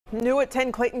New at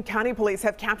 10, Clayton County Police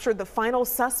have captured the final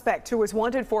suspect who was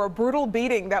wanted for a brutal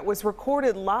beating that was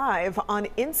recorded live on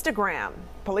Instagram.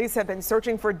 Police have been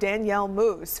searching for Danielle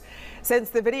Moose since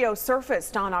the video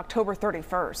surfaced on October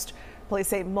 31st. Police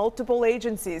say multiple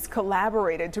agencies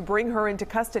collaborated to bring her into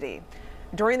custody.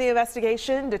 During the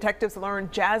investigation, detectives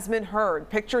learned Jasmine Hurd,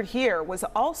 pictured here, was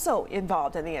also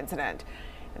involved in the incident.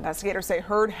 Investigators say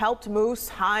Hurd helped Moose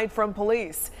hide from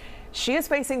police. She is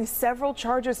facing several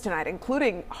charges tonight,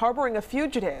 including harboring a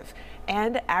fugitive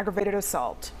and aggravated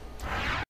assault.